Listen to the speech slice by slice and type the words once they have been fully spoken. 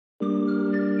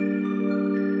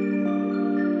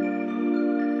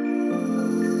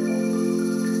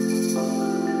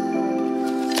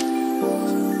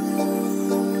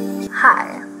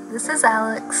Hi, this is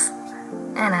Alex,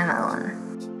 and I'm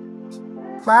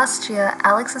Ellen. Last year,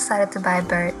 Alex decided to buy a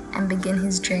boat and begin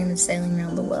his dream of sailing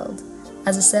around the world.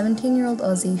 As a 17-year-old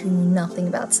Aussie who knew nothing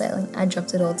about sailing, I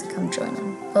dropped it all to come join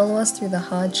him. Follow us through the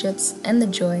hardships and the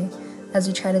joy as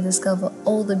we try to discover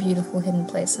all the beautiful hidden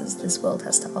places this world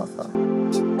has to offer.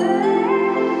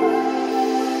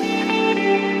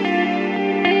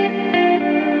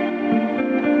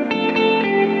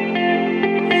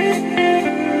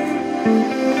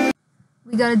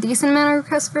 We got a decent amount of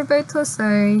requests for a boat tour,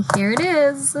 so here it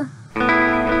is.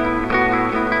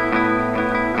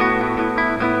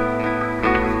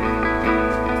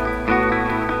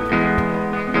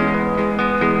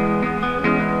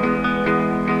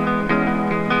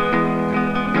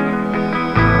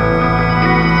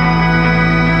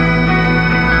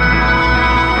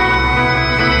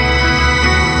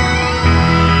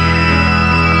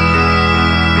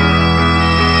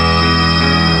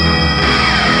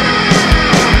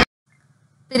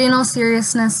 But in all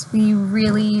seriousness, we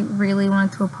really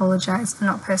wanted to apologize for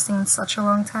not posting in such a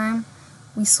long time.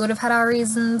 We sort of had our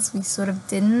reasons, we sort of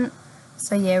didn't.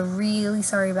 So yeah, really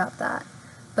sorry about that.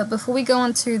 But before we go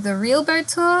on to the real boat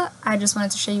tour, I just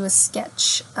wanted to show you a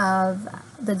sketch of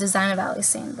the design of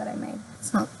Alucine that I made.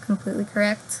 It's not completely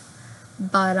correct,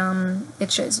 but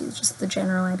it shows you just the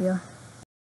general idea.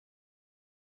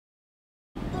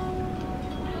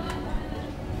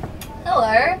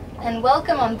 Hello, and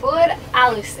welcome on board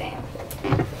Alucine.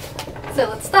 So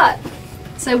let's start.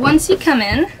 So once you come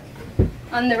in,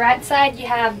 on the right side you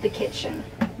have the kitchen.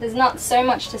 There's not so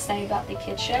much to say about the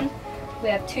kitchen. We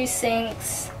have 2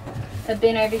 sinks, a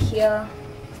bin over here,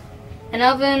 an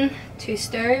oven, 2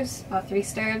 stoves, or 3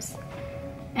 stoves,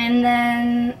 and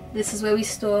then this is where we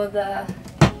store the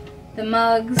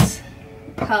mugs,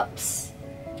 cups,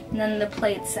 and then the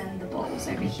plates and the bowls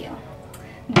over here.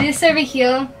 This over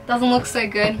here doesn't look so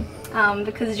good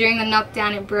because during the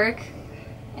knockdown it broke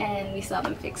and we still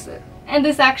haven't fixed it. And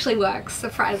this actually works,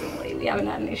 surprisingly. We haven't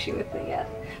had an issue with it yet,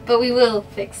 but we will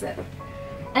fix it.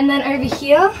 And then over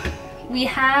here we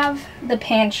have the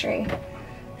pantry.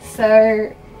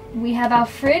 So we have our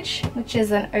fridge, which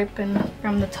is an open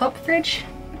from the top fridge.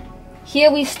 Here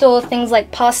we store things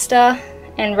like pasta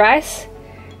and rice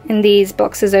in these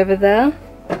boxes over there.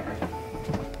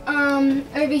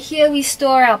 Over here we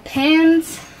store our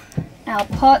pans, our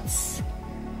pots.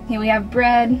 Here we have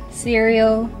bread,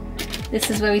 cereal. This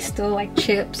is where we store like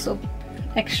chips or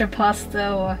extra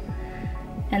pasta,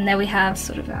 and there we have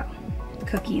sort of our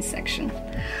cookies section.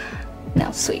 Now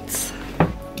sweets.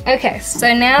 Okay,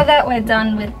 so now that we're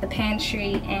done with the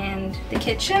pantry and the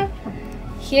kitchen,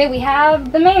 here we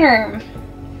have the main room.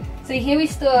 So here we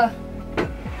store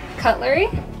cutlery.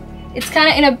 It's kind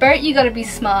of, in a boat you got to be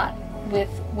smart with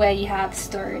where you have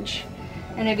storage.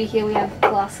 And over here we have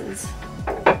glasses.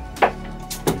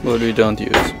 What we don't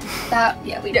use.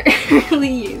 Yeah, we don't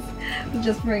really use. We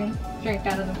just bring straight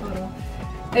out of the bottle.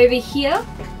 Over here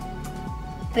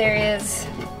there is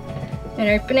an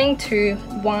opening to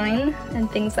wine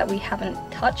and things that we haven't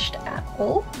touched at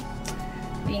all.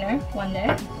 But, you know, one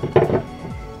day.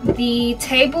 The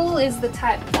table is the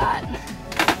type that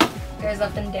goes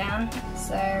up and down,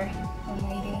 so when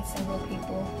we're eating single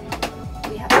people,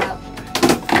 we have it up.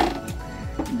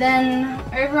 Then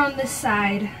over on this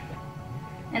side,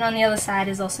 and on the other side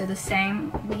is also the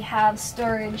same, we have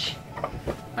storage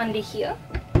under here.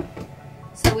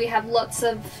 So we have lots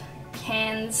of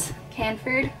canned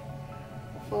food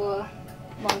for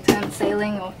long-term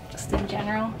sailing or just in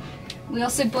general. We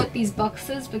also bought these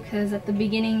boxes because at the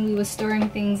beginning we were storing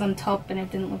things on top and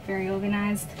it didn't look very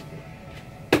organized.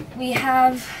 We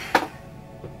have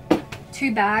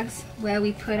 2 bags where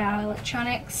we put our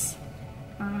electronics,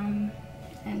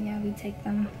 and yeah, we take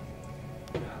them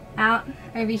out.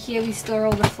 Over here we store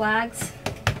all the flags.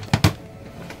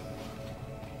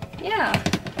 Yeah.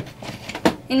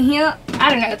 In here, I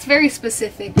don't know, it's very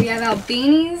specific. We have our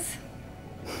beanies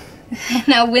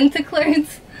and our winter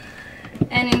clothes.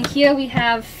 And in here we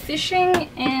have fishing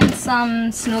and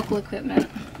some snorkel equipment.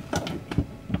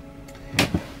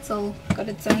 It's all got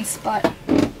its own spot.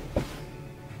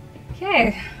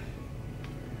 Okay.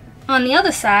 On the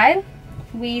other side,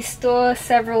 we store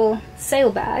several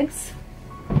sail bags.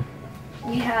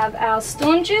 We have our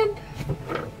storm jib,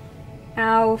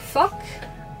 our fock,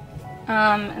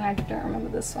 and I don't remember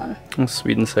this one.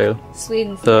 Sweden sail.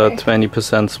 Sweden sail. The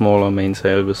 20% smaller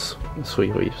mainsail with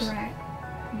 3 reefs. Right.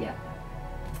 Yep.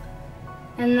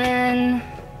 And then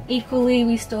equally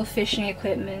we store fishing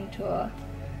equipment or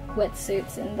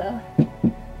wetsuits in the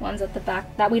ones at the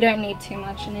back that we don't need too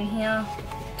much. And in here,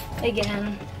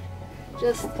 again,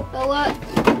 just a lot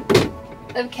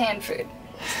of canned food.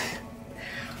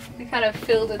 They're kind of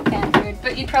filled with canned food,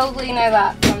 but you probably know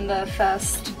that from the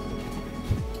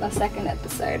second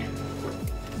episode.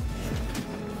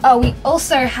 Oh, we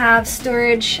also have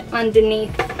storage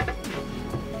underneath.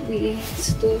 We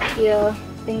store here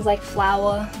things like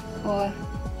flour or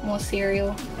more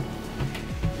cereal.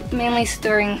 Mainly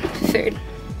storing food.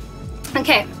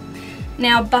 Okay,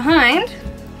 now behind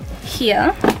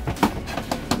here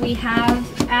we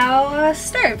have our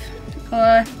stove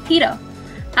or heater.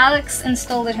 Alex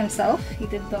installed it himself. He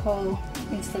did the whole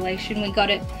installation. We got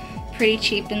it pretty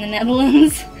cheap in the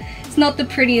Netherlands. It's not the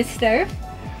prettiest stove,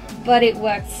 but it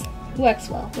works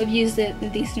well. We've used it a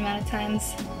decent amount of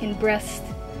times in Brest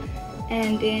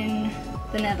and in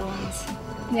the Netherlands.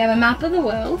 We have a map of the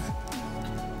world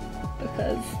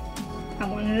because I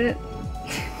wanted it.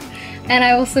 And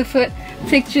I also put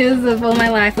pictures of all my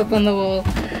life up on the wall.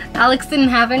 Alex didn't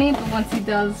have any, but once he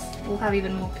does, we'll have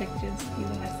even more pictures,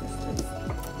 even my sisters.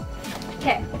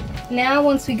 Okay, now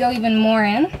once we go even more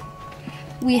in,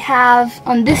 we have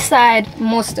on this side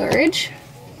more storage.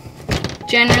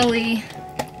 Generally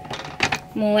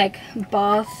more like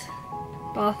bath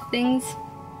things,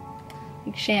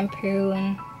 like shampoo,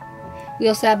 and we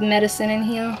also have medicine in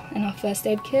here and our first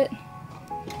aid kit.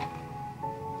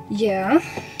 Yeah,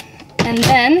 and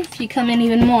then if you come in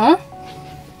even more,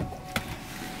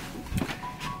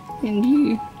 and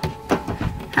you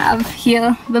have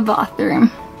here the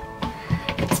bathroom.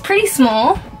 It's pretty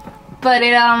small, but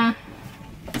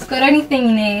it's got anything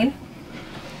you need.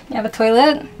 You have a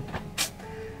toilet,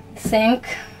 sink.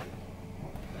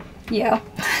 Yeah,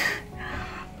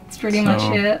 that's pretty much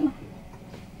it.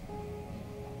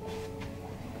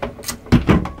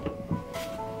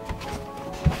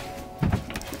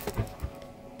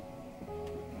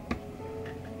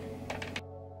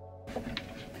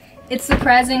 It's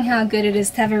surprising how good it is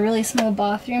to have a really small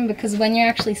bathroom, because when you're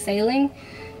actually sailing,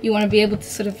 you want to be able to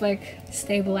sort of like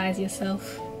stabilize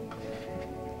yourself.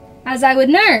 As I would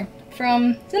know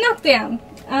from the knockdown.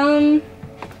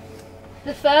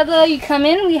 The further you come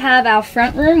in, we have our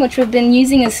front room, which we've been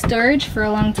using as storage for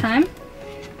a long time.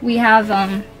 We have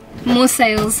more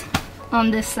sails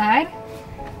on this side,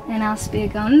 and our spear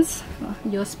guns. Well,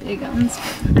 your spear guns,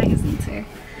 but I use them too.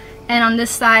 And on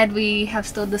this side we have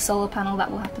stored the solar panel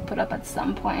that we'll have to put up at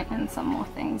some point, and some more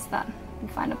things that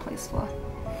we'll find a place for.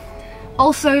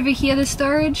 Also over here the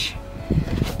storage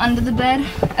under the bed.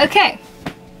 Okay,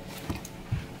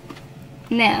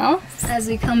 now as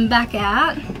we come back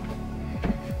out,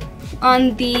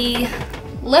 on the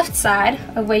left side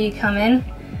of where you come in,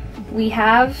 we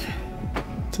have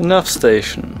the Nav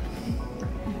Station.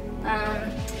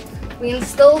 We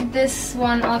installed this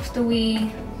one after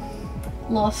we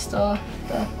lost, or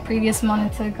the previous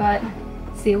monitor got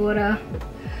seawater,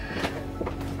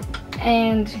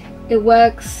 and it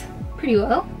works pretty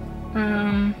well.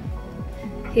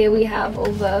 Here we have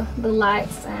all the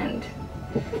lights and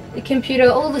the computer,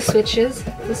 all the switches,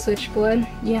 the switchboard.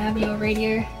 You have your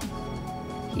radio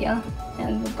here,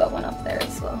 and we've got one up there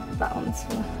as well. That one's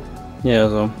for... Yeah,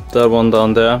 so that one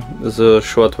down there is a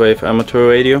shortwave amateur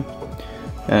radio,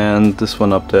 and this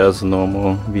one up there is a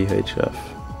normal VHF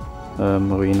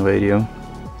marine radio.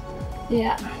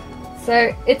 Yeah,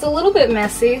 so it's a little bit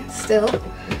messy still.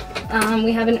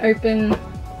 We have an open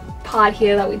part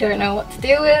here that we don't know what to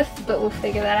do with, but we'll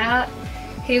figure that out.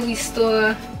 Here we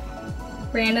store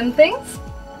random things,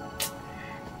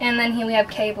 and then here we have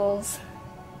cables,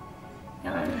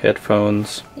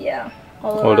 headphones, yeah,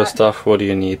 all the stuff what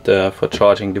you need for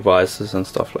charging devices and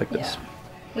stuff like this. Yeah.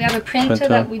 We have a printer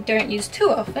that we don't use too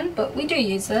often, but we do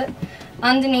use it.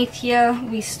 Underneath here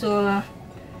we store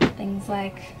things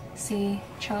like sea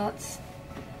charts,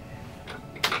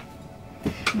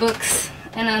 books,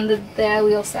 and under there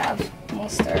we also have more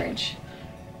storage.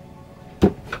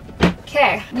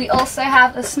 Okay, we also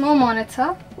have a small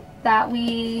monitor that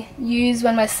we use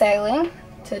when we're sailing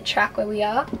to track where we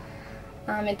are.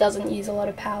 It doesn't use a lot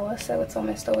of power, so it's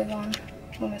almost always on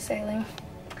when we're sailing.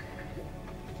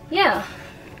 Yeah,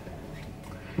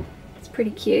 it's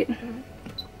pretty cute.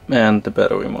 And the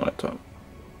battery monitor.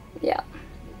 Yeah.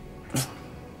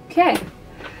 Okay,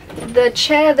 the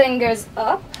chair then goes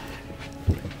up,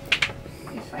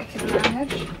 if I can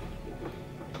manage.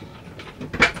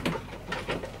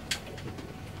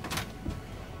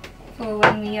 For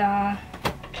when we are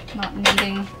not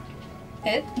needing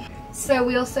it. So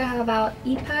we also have our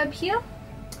EPIRB here,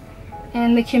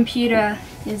 and the computer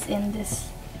is in this.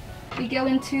 We go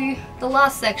into the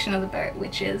last section of the boat,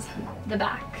 which is the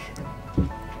back.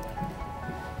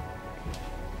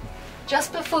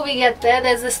 Just before we get there,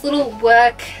 there's this little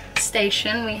work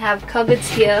station. We have cupboards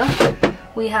here.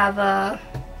 We have a,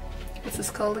 what's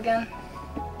this called again?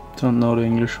 Don't know the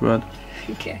English word.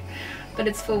 Okay, but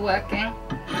it's for working.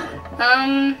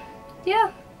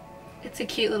 Yeah, it's a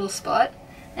cute little spot.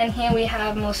 And here we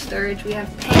have more storage. We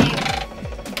have paint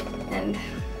and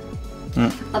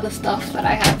other stuff that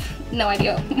I have no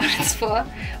idea what it's for.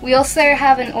 We also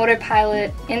have an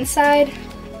autopilot inside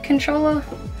controller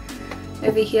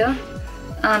over here,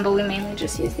 but we mainly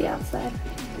just use the outside.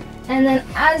 And then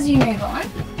as you move on,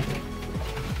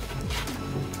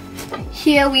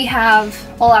 here we have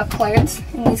all our clothes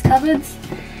in these cupboards,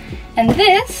 and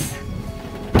this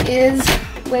is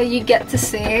where you get to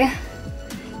see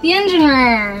the engine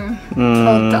room. It's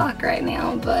all dark right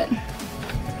now, but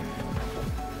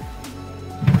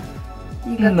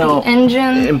you got the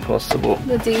engine, impossible.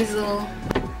 the diesel,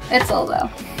 it's all there.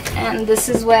 And this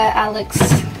is where Alex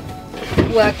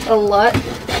worked a lot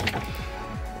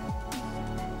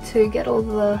to get all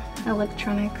the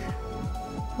electric.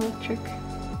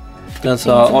 That's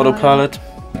our autopilot.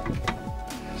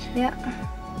 Yeah.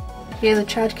 Here are the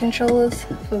charge controllers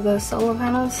for the solar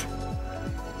panels.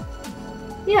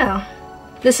 Yeah.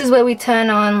 This is where we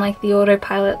turn on like the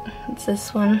autopilot. It's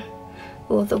this one.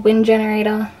 Or the wind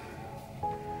generator.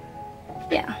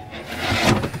 Yeah.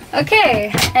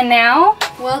 Okay, and now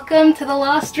welcome to the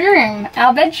last room,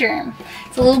 our bedroom.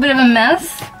 It's a little bit of a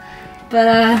mess,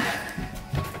 but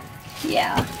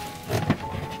yeah.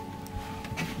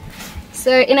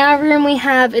 So in our room we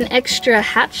have an extra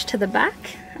hatch to the back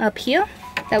up here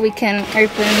that we can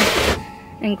open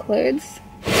and close.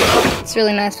 It's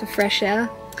really nice for fresh air.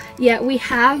 Yeah, we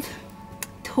have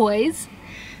toys.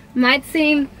 Might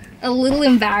seem a little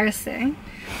embarrassing,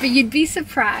 but you'd be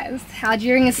surprised how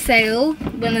during a sail,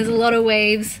 when there's a lot of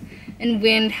waves and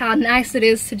wind, how nice it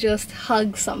is to just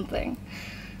hug something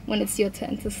when it's your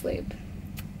turn to sleep.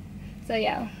 So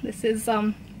yeah, this is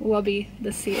Wobby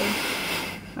the seal,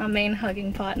 our main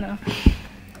hugging partner.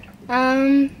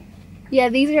 Yeah,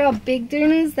 these are our big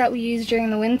doonas that we use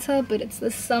during the winter, but it's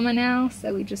the summer now,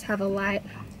 so we just have a light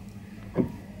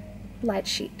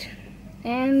sheet.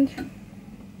 And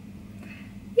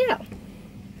yeah,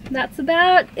 that's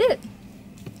about it.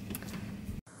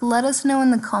 Let us know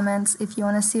in the comments if you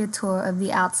want to see a tour of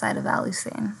the outside of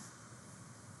Alucine.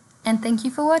 And thank you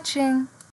for watching.